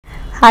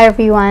Hi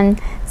everyone.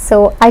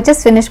 So I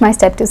just finished my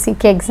Step 2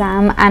 CK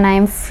exam and I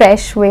am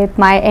fresh with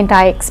my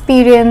entire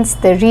experience,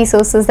 the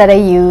resources that I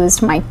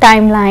used, my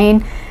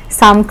timeline,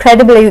 some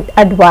credible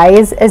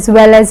advice as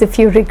well as a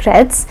few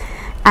regrets,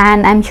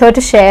 and I'm here to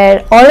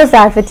share all of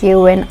that with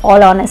you in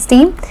all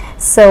honesty.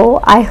 So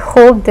I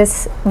hope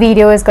this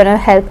video is going to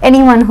help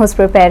anyone who's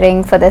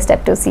preparing for the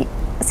Step 2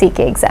 CK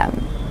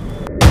exam.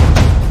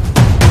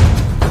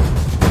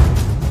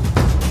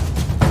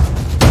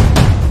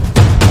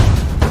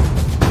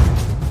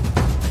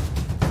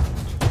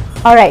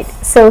 Alright,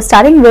 so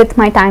starting with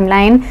my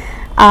timeline,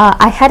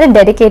 I had a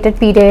dedicated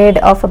period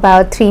of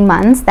about 3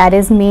 months, that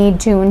is May,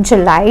 June,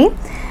 July,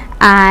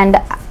 and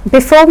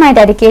before my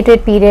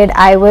dedicated period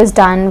I was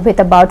done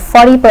with about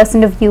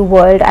 40% of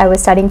Uworld. I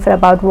was studying for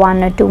about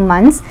 1 or 2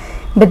 months,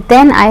 but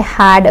then I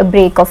had a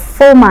break of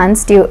 4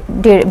 months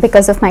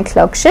because of my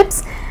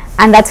clerkships,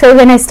 and that's why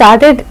when I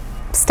started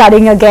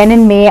studying again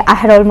in May, I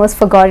had almost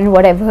forgotten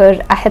whatever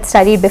I had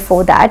studied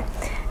before that.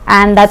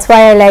 And that's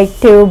why I like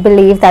to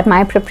believe that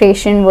my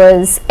preparation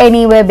was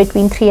anywhere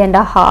between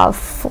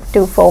 3.5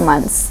 to 4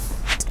 months.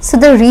 So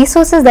the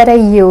resources that I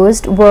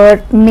used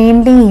were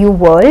mainly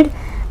Uworld.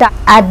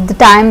 At the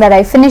time that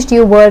I finished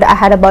Uworld, I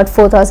had about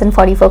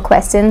 4,044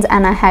 questions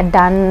and I had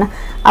done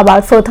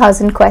about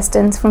 4,000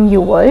 questions from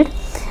Uworld.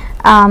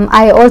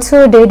 I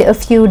also did a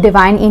few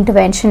divine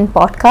intervention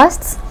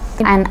podcasts,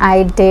 and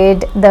I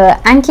did the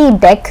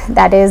ANKI deck,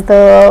 that is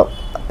the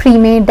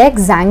pre-made deck,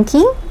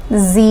 ZANKI.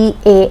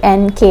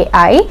 ZANKI.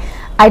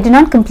 I did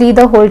not complete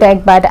the whole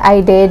deck, but I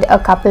did a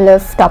couple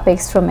of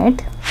topics from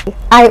it.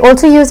 I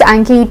also used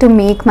ANKI to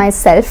make my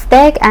self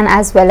deck and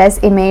as well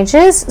as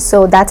images,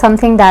 so that's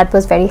something that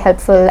was very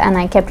helpful and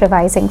I kept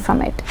revising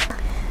from it.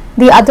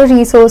 The other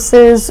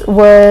resources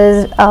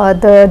was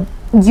the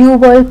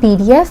Uworld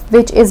PDF,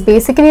 which is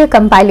basically a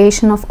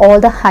compilation of all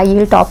the high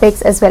yield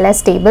topics as well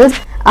as tables.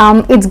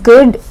 It's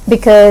good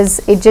because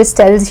it just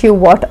tells you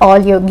what all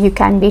you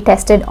can be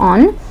tested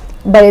on,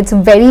 but it's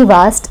very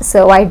vast,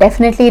 so I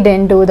definitely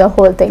didn't do the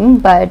whole thing,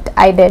 but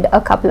I did a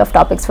couple of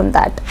topics from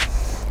that.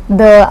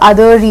 The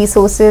other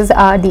resources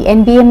are the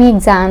NBME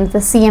exams, the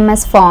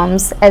CMS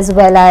forms, as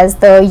well as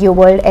the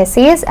Uworld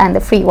essays and the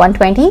free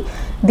 120.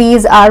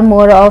 These are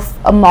more of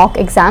a mock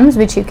exams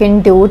which you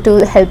can do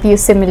to help you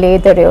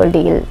simulate the real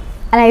deal.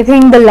 And I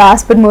think the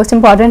last but most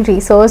important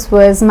resource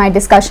was my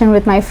discussion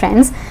with my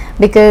friends,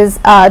 because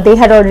they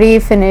had already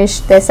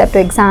finished their Step 2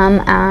 exam,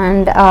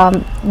 and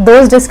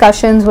those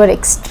discussions were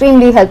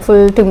extremely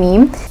helpful to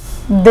me.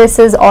 This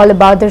is all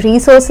about the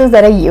resources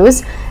that I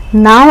used.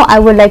 Now I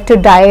would like to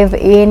dive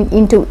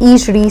into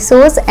each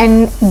resource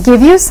and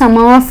give you some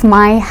of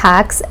my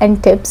hacks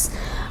and tips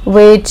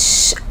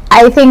which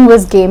I think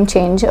was game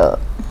changer.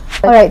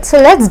 Alright, so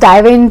let's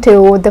dive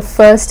into the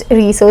first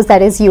resource,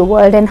 that is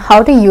Uworld, and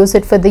how to use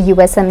it for the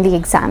USMLE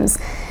exams.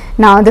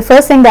 Now the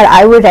first thing that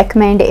I would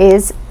recommend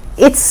is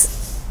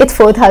it's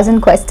 4,000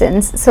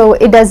 questions, so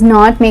it does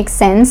not make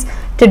sense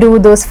to do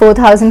those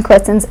 4,000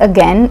 questions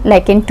again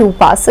like in 2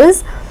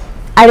 passes.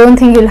 I don't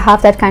think you'll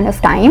have that kind of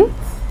time,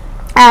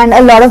 and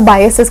a lot of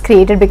bias is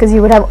created because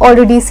you would have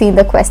already seen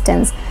the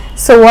questions.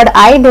 So what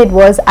I did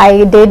was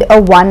I did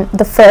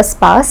the first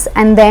pass,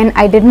 and then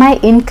I did my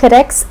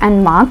incorrects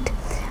and marked,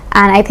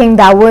 and I think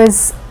that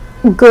was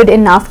good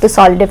enough to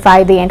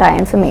solidify the entire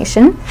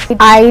information.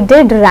 I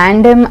did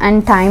random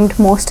and timed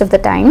most of the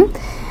time,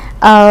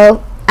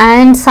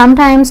 and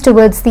sometimes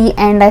towards the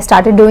end I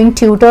started doing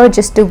tutor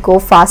just to go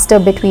faster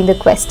between the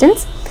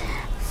questions.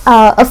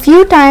 A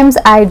few times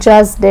I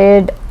just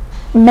did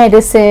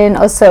medicine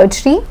or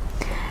surgery,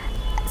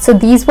 so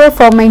these were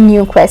for my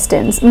new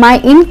questions. My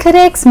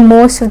incorrects,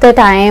 most of the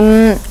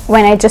time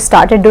when I just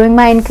started doing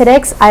my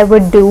incorrects, I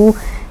would do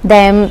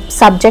them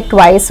subject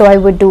wise, so I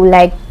would do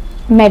like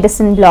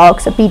medicine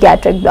blocks or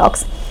pediatric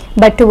blocks,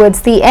 but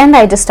towards the end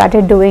I just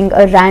started doing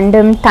a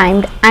random,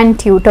 timed and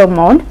tutor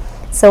mode.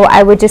 So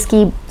I would just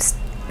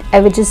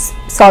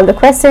solve the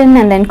question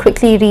and then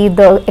quickly read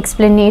the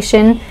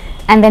explanation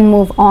and then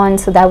move on,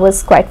 so that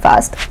was quite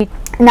fast.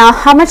 Now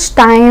how much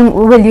time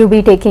will you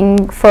be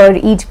taking for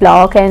each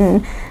block,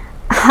 and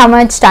how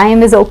much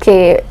time is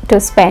okay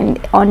to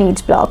spend on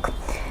each block?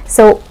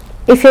 So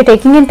if you're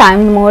taking in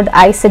timed mode,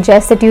 I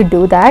suggest that you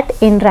do that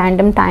in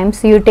random time.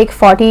 So you take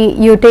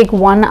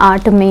 1 hour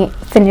to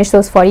finish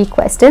those 40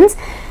 questions,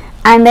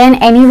 and then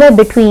anywhere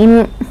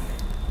between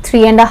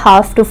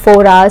 3.5 to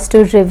 4 hours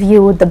to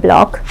review the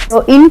block.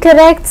 So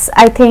incorrects,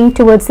 I think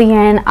towards the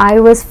end I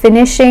was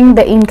finishing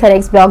the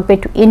incorrects block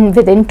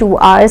within 2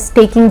 hours,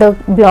 taking the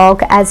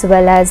block as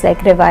well as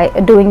like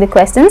doing the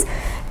questions,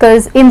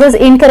 because in those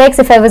incorrects,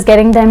 if I was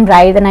getting them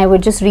right, then I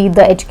would just read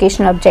the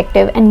educational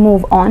objective and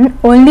move on.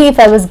 Only if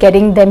I was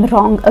getting them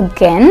wrong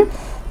again,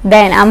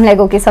 then I'm like,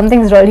 okay,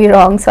 something's really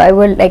wrong, so I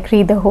will like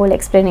read the whole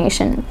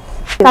explanation.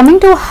 Coming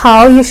to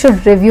how you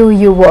should review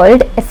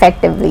Uworld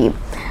effectively,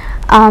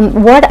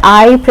 what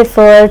I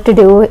prefer to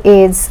do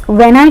is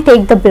when I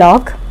take the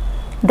block,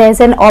 there's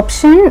an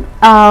option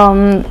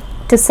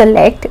to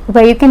select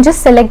where you can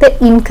just select the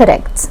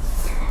incorrects.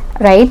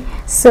 right?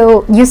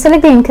 So you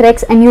select the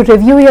incorrects and you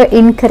review your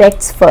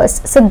incorrects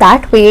first, so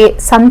that way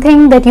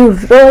something that you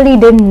really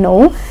didn't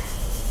know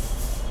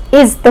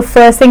is the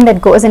first thing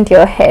that goes into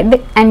your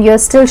head, and you're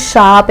still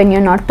sharp and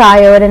you're not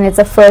tired, and it's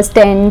the first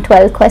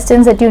 10-12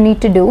 questions that you need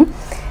to do.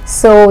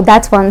 So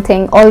that's one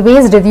thing.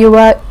 Always review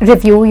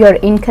your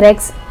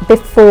incorrects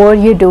before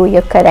you do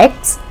your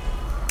corrects.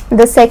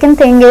 The second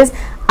thing is,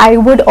 I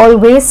would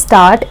always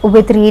start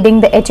with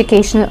reading the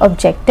educational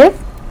objective,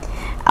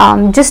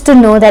 just to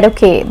know that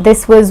okay,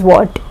 this was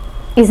what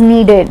is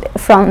needed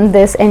from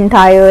this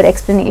entire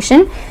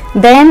explanation.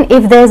 Then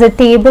if there's a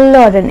table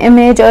or an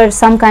image or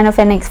some kind of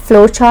an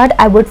flow chart,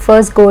 I would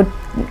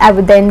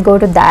then go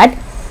to that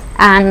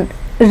and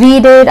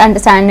read it,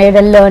 understand it,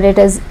 and learn it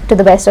as to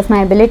the best of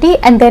my ability,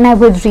 and then I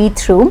would read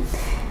through.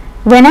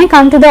 When I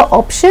come to the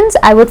options,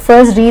 I would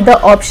first read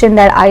the option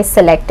that I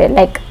selected,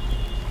 like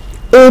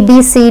A,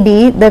 B, C,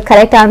 D. The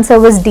correct answer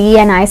was D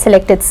and I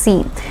selected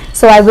C.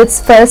 So I would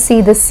first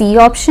see the C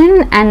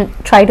option and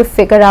try to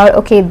figure out,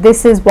 okay,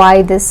 this is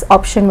why this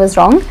option was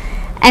wrong,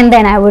 and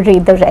then I would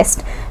read the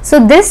rest.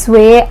 So this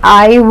way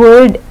I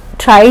would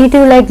try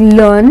to like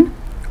learn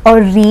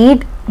or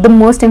read the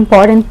most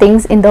important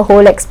things in the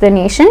whole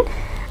explanation,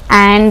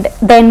 and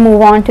then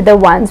move on to the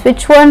ones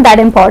which weren't that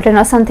important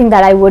or something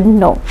that I wouldn't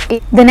know.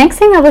 The next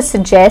thing I would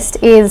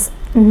suggest is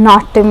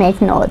not to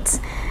make notes.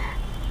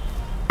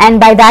 And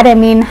by that I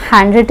mean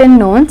handwritten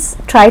notes.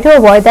 Try to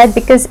avoid that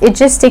because it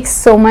just takes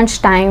so much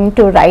time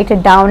to write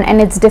it down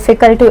and it's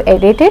difficult to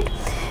edit it.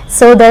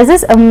 So there's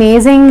this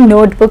amazing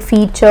notebook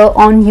feature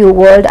on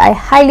Uworld. I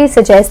highly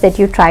suggest that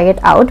you try it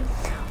out.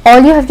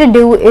 All you have to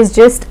do is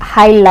just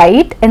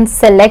highlight and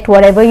select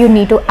whatever you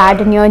need to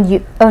add in your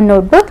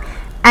notebook,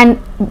 and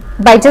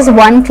by just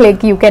one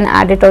click you can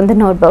add it on the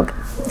notebook.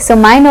 So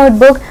my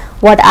notebook,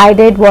 what I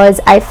did was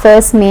I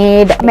first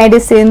made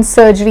medicine,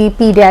 surgery,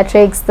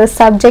 pediatrics, the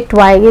subject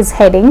wise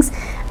headings,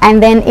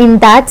 and then in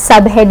that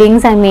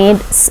subheadings I made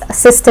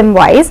system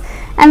wise,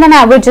 and then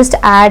I would just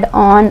add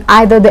on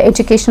either the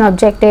education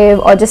objective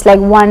or just like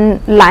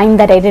one line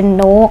that I didn't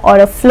know, or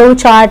a flow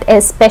chart.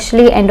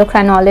 Especially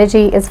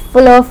endocrinology is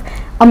full of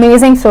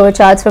amazing flow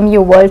charts from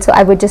Uworld, so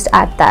I would just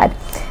add that.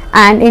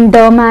 And in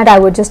dermat I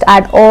would just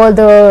add all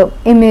the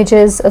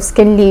images of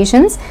skin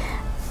lesions.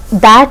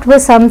 That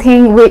was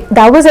something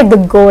that was like the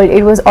goal.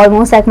 It was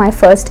almost like my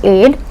first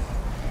aid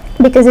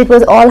because it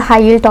was all high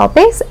yield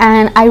topics,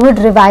 and I would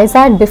revise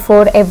that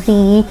before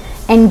every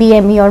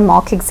NBME or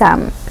mock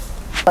exam.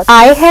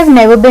 I have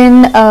never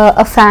been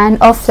a fan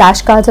of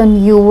flashcards on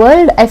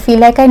Uworld. I feel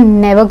like I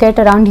never get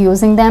around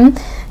using them,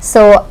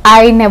 so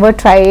I never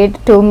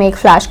tried to make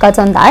flashcards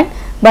on that.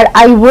 But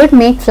I would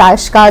make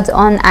flashcards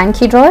on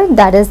ANKI,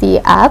 that is the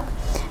app,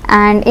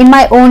 and in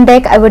my own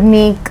deck I would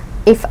make,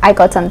 if I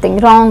got something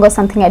wrong or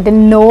something I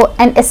didn't know,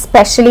 and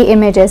especially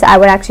images, I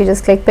would actually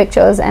just click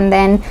pictures and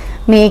then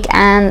make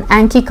an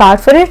ANKI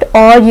card for it,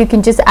 or you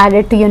can just add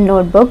it to your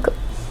notebook,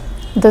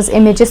 those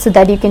images, so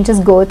that you can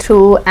just go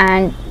through,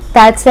 and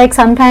that's like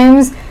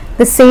sometimes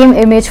the same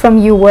image from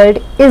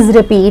Uworld is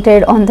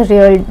repeated on the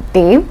real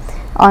day,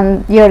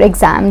 on your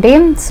exam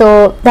day,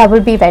 so that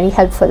would be very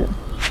helpful.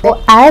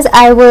 So as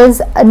I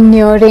was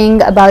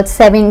nearing about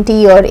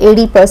 70 or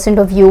 80%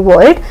 of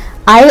Uworld,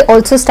 I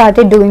also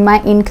started doing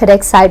my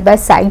incorrect side by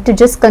side to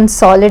just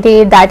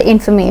consolidate that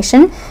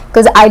information,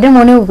 because I didn't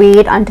want to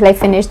wait until I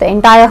finished the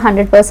entire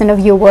 100% of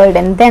Uworld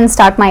and then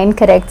start my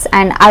incorrects,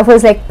 and I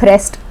was like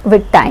pressed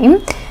with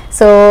time.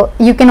 So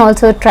you can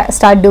also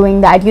start doing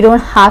that. You don't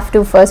have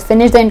to first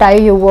finish the entire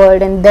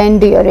Uworld and then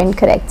do your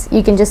incorrects.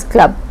 You can just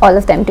club all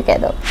of them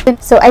together.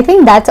 So I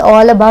think that's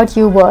all about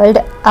Uworld.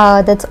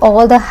 That's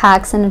all the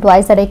hacks and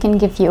advice that I can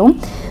give you.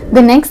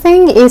 The next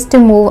thing is to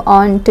move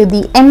on to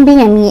the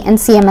NBME and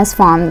CMS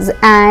forms,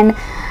 and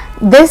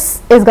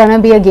this is gonna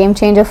be a game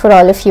changer for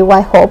all of you,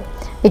 I hope,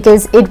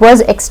 because it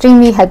was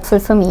extremely helpful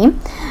for me.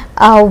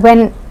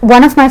 When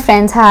one of my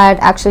friends had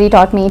actually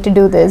taught me to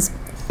do this,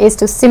 is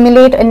to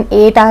simulate an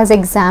 8 hours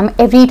exam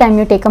every time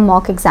you take a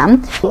mock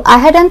exam. I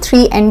had done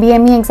 3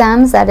 NBME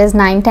exams, that is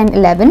 9, 10,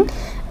 11,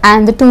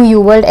 and the 2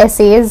 Uworld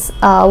essays,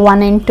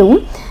 1 and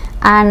 2.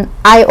 And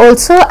I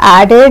also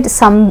added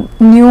some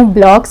new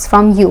blocks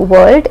from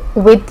Uworld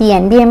with the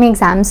NBME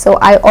exam, so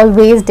I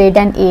always did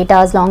an 8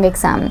 hours long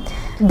exam.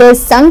 There's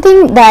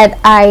something that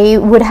I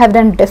would have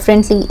done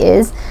differently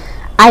is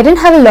I didn't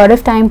have a lot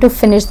of time to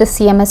finish the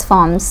CMS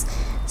forms.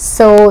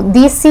 So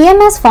these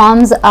CMS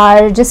forms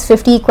are just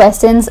 50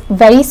 questions,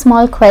 very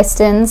small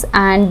questions,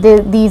 and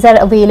these are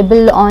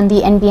available on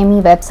the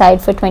NBME website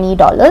for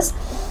 $20.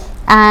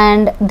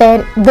 And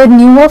the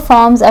newer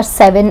forms are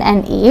 7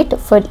 and 8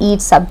 for each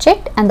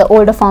subject, and the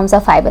older forms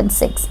are 5 and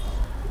 6.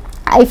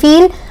 I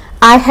feel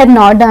I had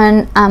not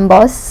done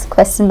AMBOSS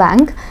question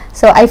bank,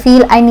 so I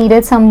feel I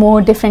needed some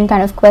more different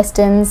kind of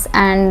questions,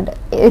 and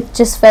it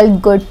just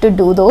felt good to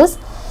do those.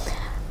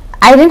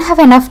 I didn't have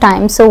enough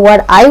time, so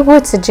what I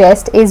would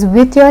suggest is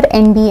with your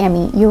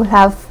NBME, you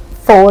have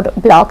 4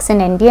 blocks in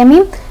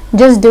NBME.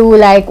 just do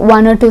like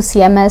 1 or 2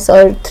 CMS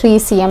or 3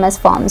 CMS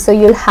forms. So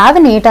you'll have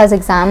an 8 hours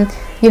exam,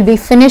 you'll be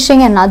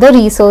finishing another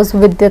resource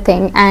with the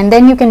thing, and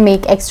then you can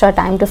make extra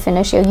time to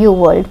finish your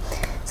Uworld.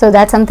 So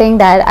that's something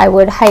that I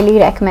would highly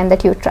recommend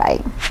that you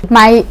try.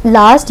 My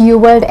last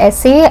Uworld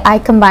essay, I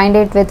combined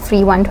it with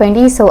free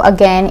 120. So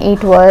again,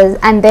 it was,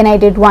 and then I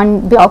did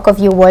one block of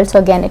Uworld. So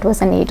again, it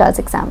was an 8 hours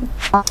exam.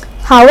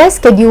 How I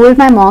scheduled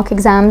my mock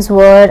exams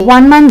were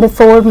 1 month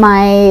before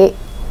my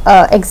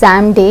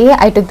exam day,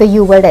 I took the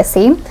Uworld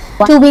essay.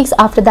 2 weeks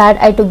after that,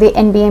 I took the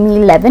NBME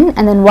 11,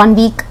 and then 1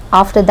 week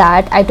after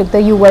that, I took the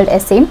Uworld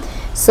essay.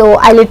 So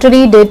I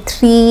literally did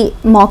 3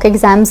 mock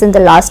exams in the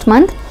last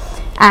month.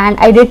 And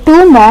I did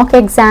 2 mock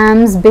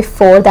exams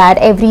before that.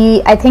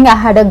 I think I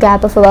had a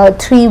gap of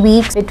about 3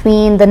 weeks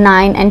between the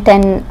 9 and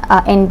 10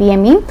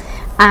 NBME.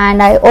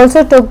 And I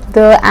also took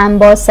the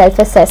AMBOSS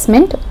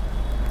self-assessment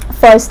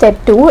for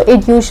step 2.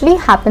 It usually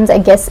happens, I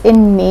guess,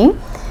 in May,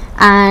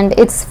 and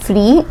it's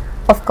free,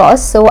 of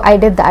course. So I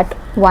did that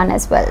one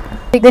as well.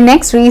 The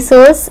next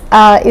resource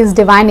is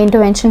Divine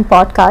Intervention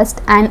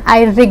podcast, and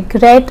I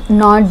regret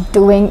not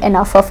doing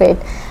enough of it.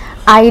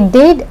 I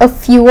did a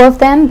few of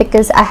them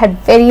because I had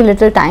very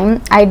little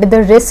time. I did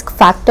the risk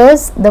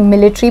factors, the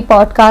military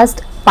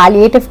podcast,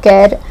 palliative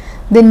care,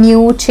 the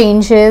new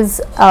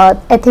changes,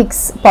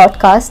 ethics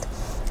podcast,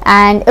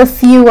 and a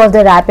few of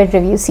the rapid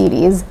review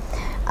series.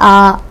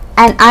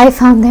 And I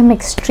found them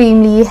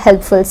extremely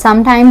helpful.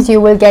 Sometimes you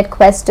will get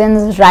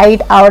questions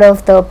right out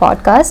of the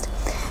podcast.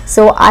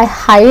 So I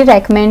highly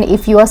recommend,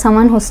 if you are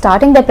someone who's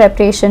starting the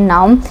preparation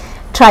now,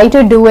 try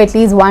to do at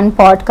least one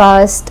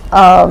podcast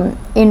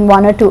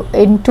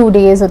in 2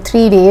 days or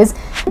 3 days.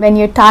 When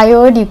you're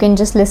tired, you can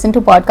just listen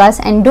to podcasts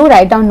and do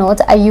write down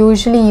notes. I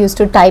usually used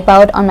to type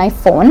out on my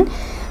phone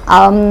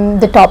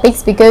the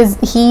topics, because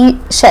he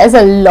shares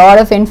a lot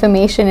of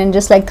information in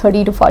just like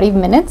 30 to 40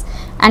 minutes,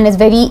 and it's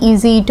very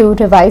easy to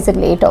revise it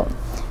later.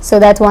 So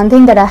that's one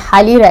thing that I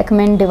highly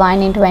recommend,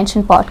 Divine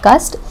Intervention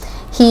podcast.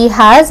 He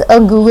has a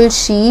Google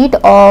sheet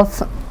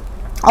of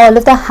all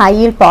of the high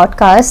yield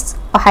podcasts,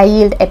 high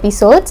yield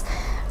episodes,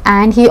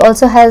 and he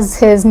also has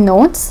his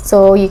notes,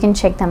 so you can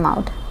check them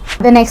out.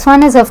 The next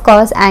one is, of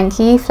course,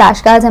 ANKI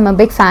flashcards. I'm a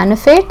big fan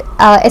of it,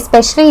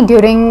 especially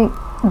during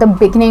the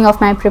beginning of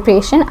my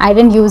preparation. I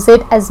didn't use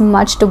it as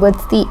much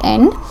towards the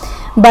end,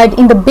 but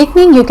in the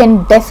beginning you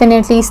can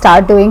definitely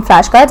start doing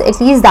flashcards. At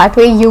least that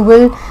way you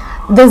will,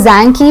 the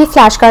ANKI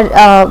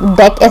flashcard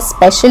deck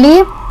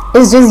especially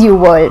is just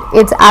Uworld.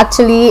 It's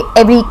actually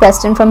every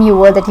question from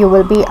Uworld that you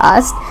will be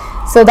asked.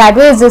 So that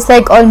way it's just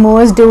like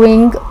almost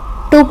doing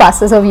 2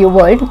 passes of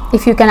Uworld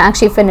if you can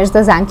actually finish the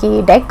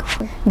ANKI deck.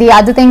 The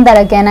other thing that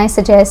again I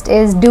suggest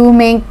is do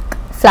make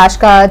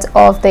flashcards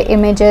of the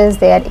images.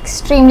 They are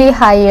extremely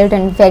high yield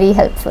and very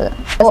helpful.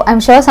 So I'm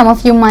sure some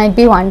of you might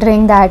be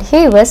wondering that,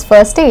 hey, where's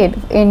first aid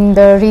in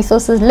the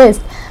resources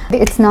list?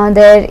 It's not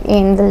there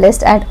in the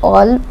list at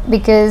all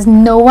because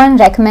no one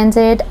recommends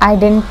it. I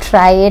didn't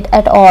try it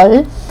at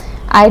all.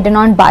 I did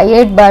not buy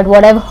it, but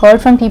what I've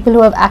heard from people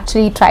who have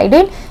actually tried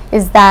it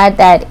is that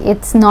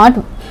it's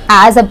not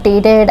as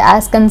updated,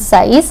 as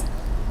concise.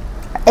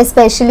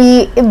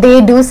 Especially they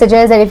do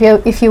suggest that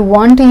if you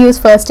want to use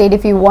first aid,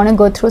 if you want to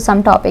go through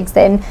some topics,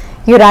 then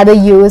you rather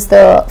use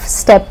the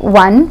step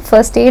 1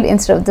 first aid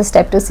instead of the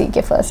step 2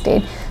 CK first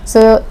aid.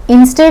 So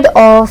instead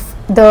of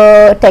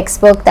the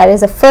textbook that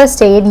is a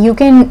first aid, you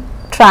can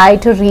try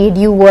to read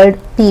Uworld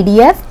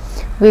PDF,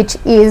 which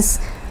is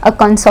a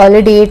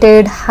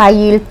consolidated high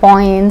yield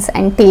points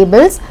and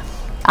tables.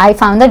 I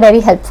found that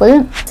very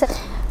helpful.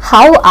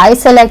 How I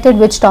selected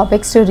which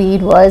topics to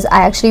read was,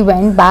 I actually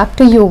went back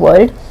to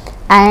Uworld,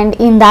 and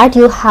in that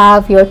you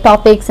have your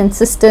topics and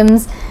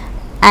systems,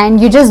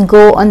 and you just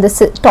go on the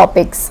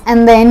topics,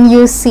 and then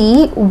you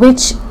see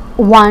which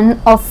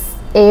one of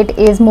it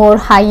is more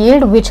high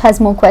yield, which has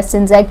more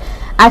questions. Like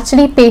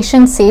actually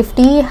patient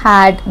safety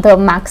had the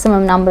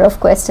maximum number of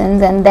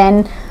questions, and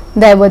then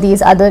there were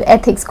these other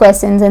ethics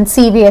questions and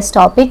CVS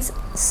topics.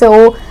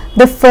 So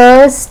the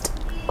first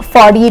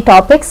 40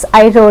 topics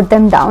I wrote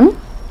them down,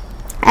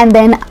 and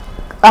then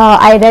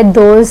I read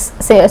those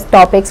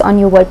topics on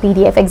Uworld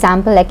PDF.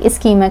 Example like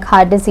ischemic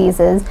heart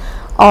diseases,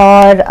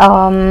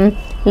 or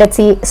let's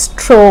see,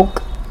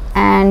 stroke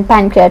and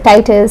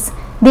pancreatitis,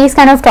 these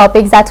kind of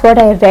topics. That's what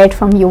I read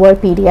from Uworld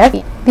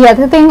PDF. The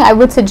other thing I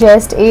would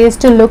suggest is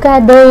to look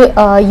at the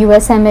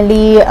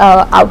USMLE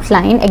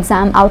outline,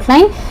 exam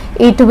outline.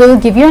 It will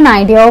give you an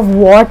idea of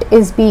what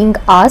is being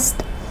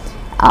asked.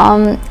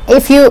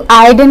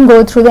 I didn't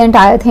go through the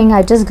entire thing,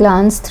 I just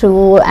glanced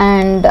through,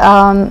 and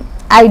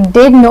I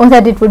did know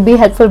that it would be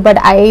helpful, but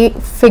I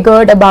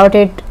figured about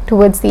it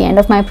towards the end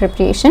of my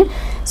preparation.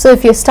 So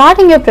if you're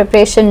starting your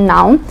preparation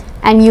now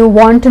and you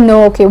want to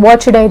know, okay,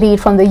 what should I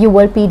read from the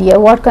Uworld PDF,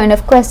 what kind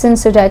of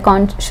questions should I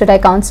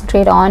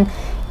concentrate on,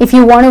 If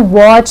you want to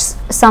watch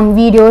some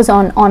videos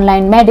on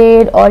online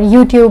Medit or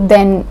YouTube,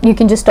 then you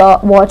can just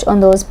watch on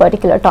those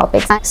particular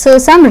topics. So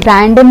some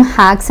random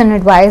hacks and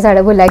advice that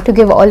I would like to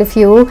give all of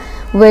you,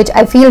 which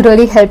I feel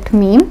really helped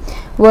me,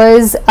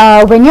 was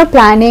when you're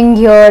planning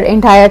your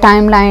entire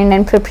timeline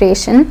and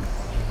preparation,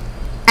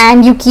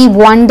 and you keep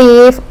one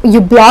day, you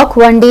block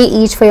one day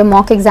each for your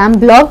mock exam,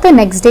 block the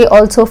next day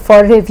also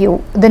for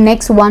review, the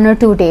next 1 or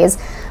 2 days,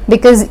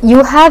 because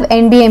you have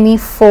NBME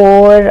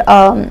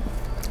 4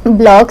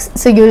 blocks,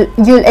 so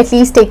you'll at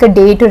least take a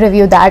day to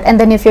review that. And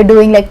then if you're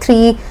doing like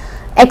 3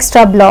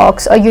 extra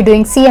blocks or you're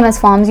doing CMS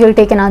forms, you'll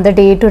take another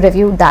day to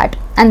review that.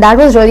 And that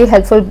was really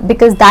helpful,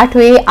 because that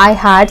way I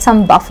had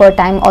some buffer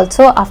time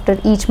also after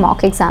each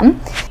mock exam.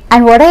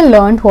 And what I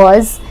learned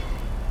was,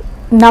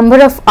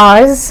 number of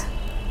hours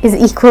is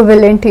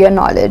equivalent to your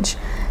knowledge.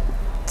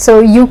 So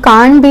you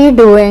can't be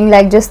doing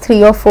like just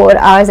 3 or 4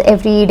 hours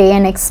every day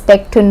and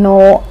expect to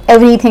know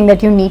everything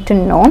that you need to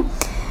know.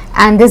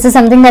 And this is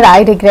something that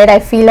I regret. I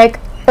feel like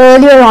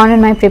earlier on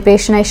in my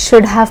preparation I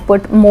should have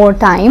put more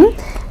time,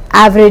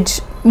 average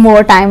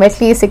more time,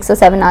 at least 6 or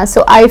 7 hours.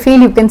 So I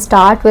feel you can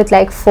start with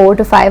like 4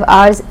 to 5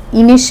 hours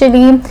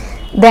initially,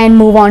 then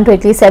move on to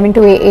at least 7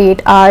 to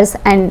 8 hours,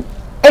 and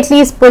at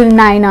least pull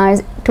 9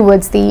 hours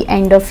towards the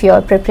end of your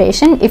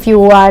preparation if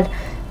you are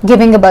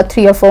giving about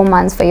 3 or 4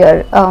 months for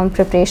your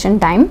preparation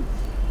time.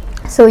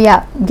 So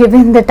yeah, give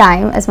in the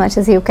time as much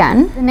as you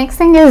can. The next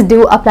thing is,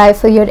 do apply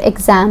for your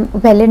exam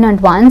well in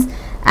advance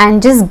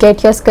and just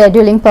get your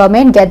scheduling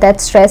permit, get that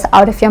stress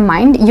out of your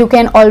mind. You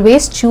can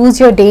always choose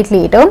your date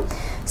later.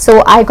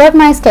 So I got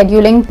my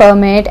scheduling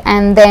permit,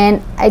 and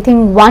then I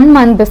think 1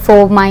 month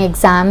before my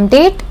exam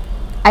date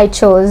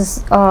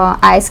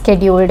I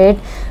scheduled it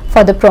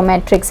for the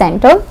Prometric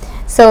Center.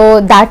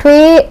 So that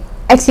way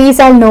at least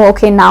I'll know,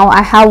 okay, now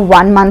I have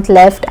 1 month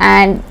left,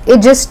 and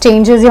it just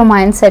changes your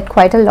mindset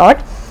quite a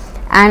lot.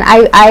 And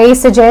I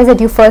suggest that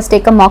you first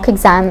take a mock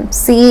exam,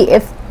 see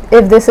if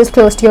this is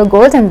close to your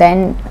goals, and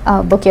then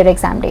book your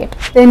exam date.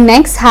 The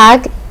next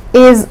hack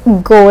is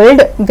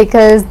gold,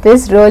 because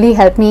this really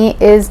helped me,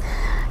 is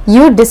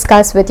you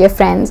discuss with your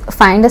friends.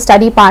 Find a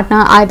study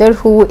partner, either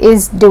who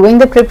is doing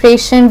the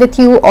preparation with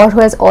you or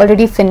who has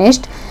already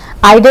finished.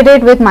 I did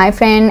it with my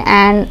friend,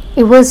 and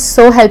it was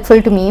so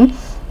helpful to me,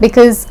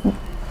 because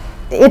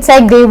it's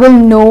like they will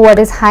know what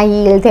is high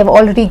yield, they've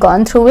already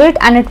gone through it,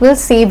 and it will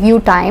save you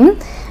time.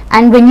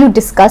 And when you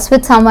discuss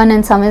with someone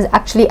and someone is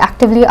actually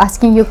actively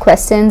asking you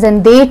questions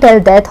and they tell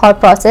their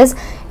thought process,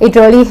 it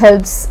really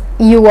helps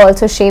you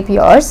also shape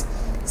yours.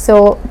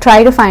 So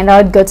try to find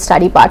out good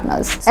study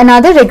partners.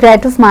 Another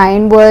regret of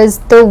mine was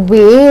the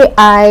way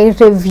I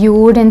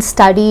reviewed and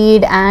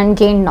studied and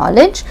gained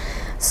knowledge.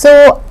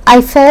 So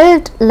I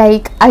felt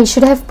like I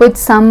should have put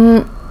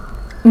some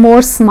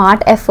more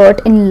smart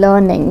effort in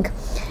learning.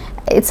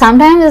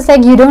 Sometimes it's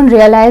like you don't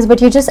realize, but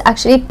you're just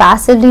actually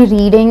passively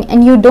reading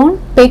and you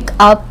don't pick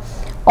up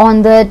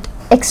on that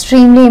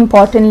extremely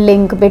important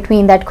link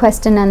between that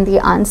question and the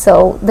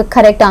answer, the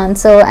correct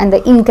answer and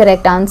the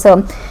incorrect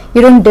answer.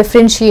 You don't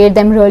differentiate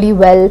them really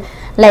well.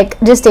 Like,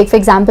 just take for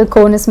example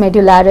conus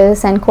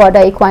medullaris and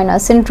quadra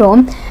equina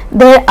syndrome.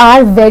 There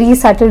are very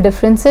subtle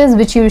differences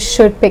which you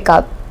should pick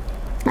up,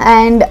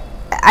 and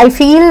I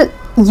feel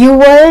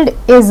Uworld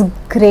is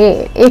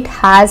great. It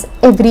has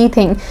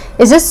everything.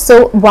 It's just,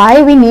 so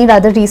why we need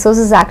other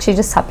resources actually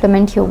just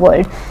supplement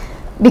Uworld,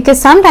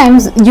 because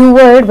sometimes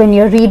Uworld, when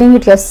you're reading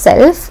it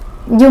yourself,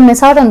 you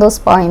miss out on those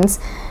points.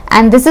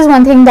 And this is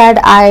one thing that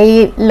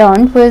I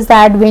learned, was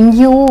that when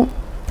you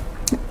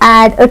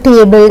add a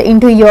table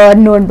into your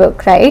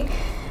notebook, right,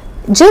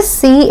 just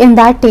see in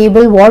that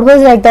table what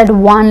was like that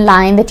one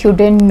line that you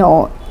didn't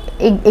know.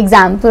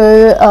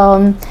 Example,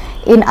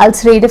 in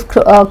ulcerative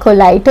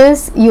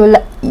colitis,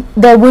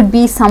 there would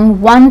be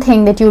some one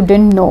thing that you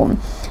didn't know.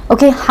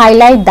 Okay,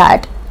 highlight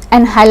that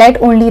and highlight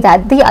only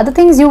that. The other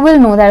things you will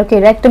know that, okay,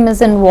 rectum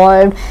is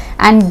involved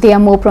and they are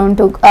more prone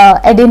to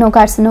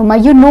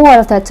adenocarcinoma. You know all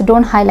of that, so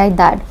don't highlight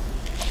that.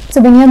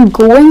 So when you're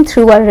going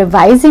through or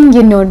revising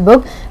your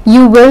notebook,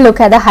 you will look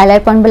at the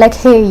highlight point and be like,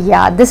 hey,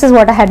 yeah, this is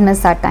what I had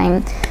missed that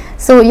time.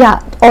 So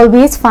yeah,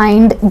 always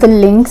find the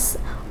links,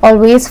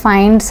 always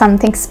find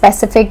something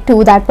specific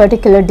to that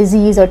particular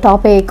disease or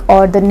topic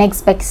or the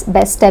next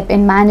best step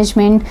in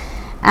management,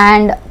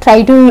 and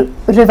try to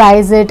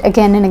revise it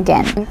again and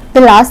again. The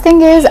last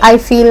thing is, I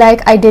feel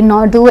like I did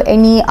not do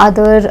any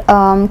other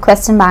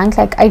question bank.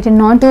 Like, I did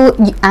not do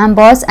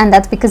AMBOSS, and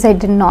that's because I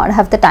did not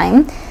have the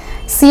time.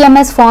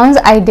 CMS forms,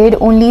 I did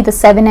only the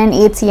 7 and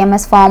 8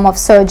 CMS form of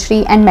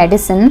surgery and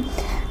medicine.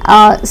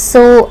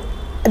 So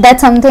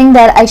that's something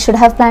that I should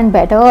have planned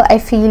better. I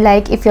feel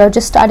like if you're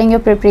just starting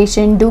your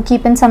preparation, do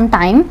keep in some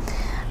time.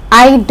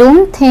 I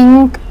don't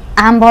think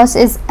AMBOSS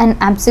is an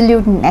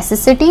absolute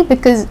necessity,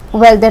 because,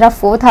 well, there are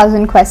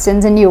 4,000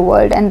 questions in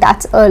Uworld, and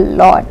that's a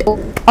lot.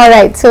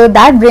 Alright, so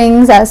that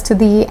brings us to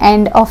the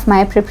end of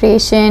my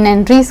preparation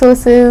and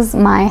resources,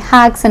 my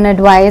hacks and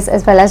advice,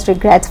 as well as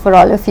regrets for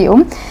all of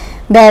you.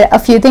 There are a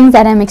few things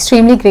that I'm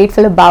extremely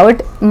grateful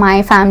about.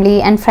 My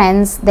family and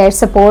friends, their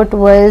support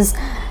was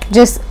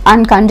just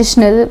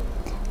unconditional,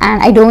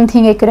 and I don't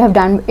think I could have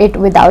done it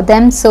without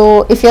them.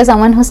 So if you're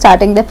someone who's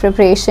starting the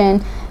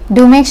preparation,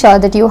 do make sure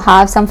that you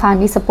have some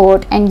family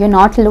support and you're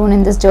not alone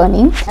in this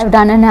journey. I've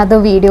done another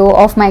video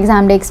of my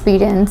exam day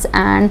experience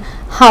and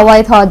how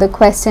I thought the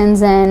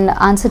questions and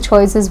answer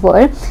choices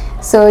were,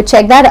 so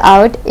check that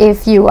out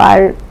if you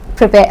are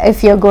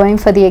if you're going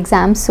for the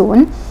exam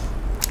soon.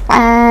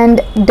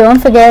 And don't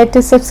forget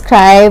to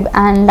subscribe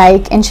and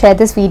like and share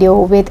this video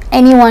with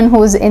anyone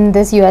who's in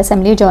this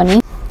USMLE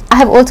journey. I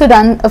have also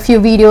done a few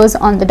videos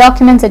on the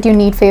documents that you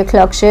need for your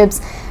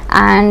clerkships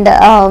and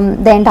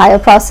the entire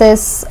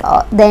process,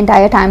 the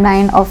entire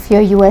timeline of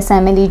your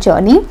USMLE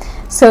journey.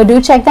 So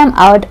do check them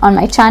out on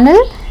my channel.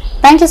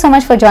 Thank you so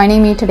much for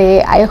joining me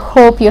today. I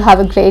hope you have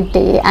a great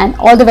day and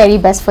all the very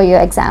best for your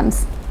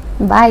exams.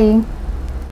 Bye.